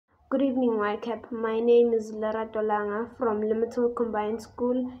Good evening, YCAP. My name is Lara Tolanga from Limited Combined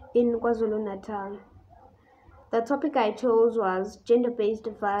School in KwaZulu-Natal. The topic I chose was gender-based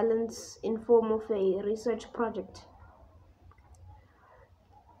violence in form of a research project.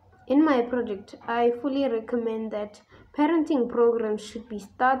 In my project, I fully recommend that parenting programs should be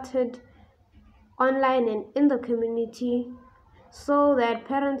started online and in the community so that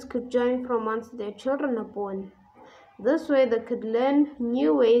parents could join from once their children are born. This way they could learn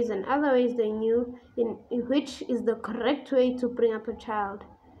new ways and other ways they knew in which is the correct way to bring up a child.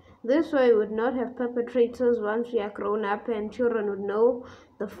 This way we would not have perpetrators once we are grown up, and children would know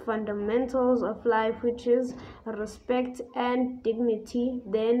the fundamentals of life, which is respect and dignity,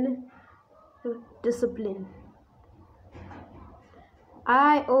 then discipline.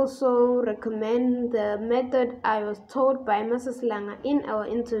 I also recommend the method I was taught by Mrs. Langa in our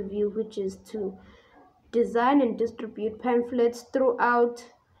interview, which is to design and distribute pamphlets throughout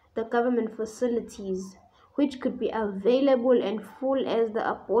the government facilities, which could be available and full as the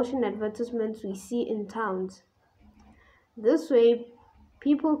abortion advertisements we see in towns. This way,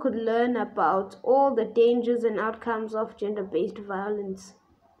 people could learn about all the dangers and outcomes of gender-based violence.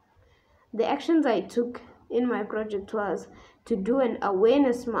 The actions I took in my project was to do an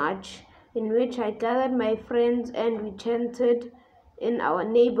awareness march in which I gathered my friends and we chanted in our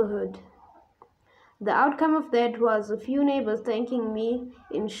neighborhood. The outcome of that was a few neighbors thanking me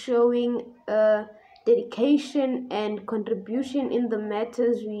in showing dedication and contribution in the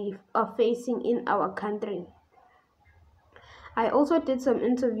matters we are facing in our country. I also did some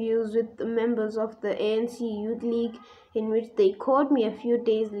interviews with the members of the ANC Youth League in which they called me a few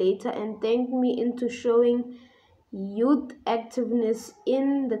days later and thanked me into showing youth activeness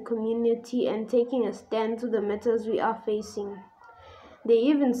in the community and taking a stand to the matters we are facing. They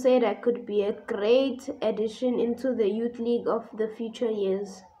even said I could be a great addition into the Youth League of the future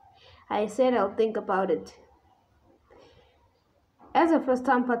years. I said I'll think about it. As a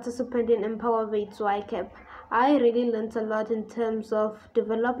first-time participant in EmpowerVate's YCAP, I really learned a lot in terms of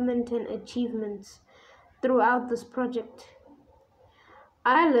development and achievements throughout this project.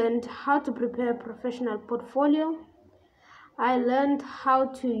 I learned how to prepare a professional portfolio. I learned how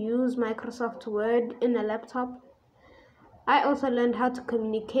to use Microsoft Word in a laptop. I also learned how to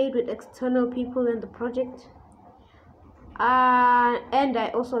communicate with external people in the project. And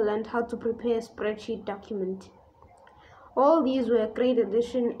I also learned how to prepare a spreadsheet document. All these were a great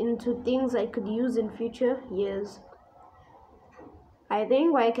addition into things I could use in future years. I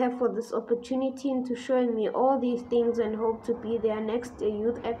thank YCAP for this opportunity into showing me all these things and hope to be their next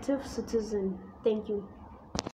youth active citizen. Thank you.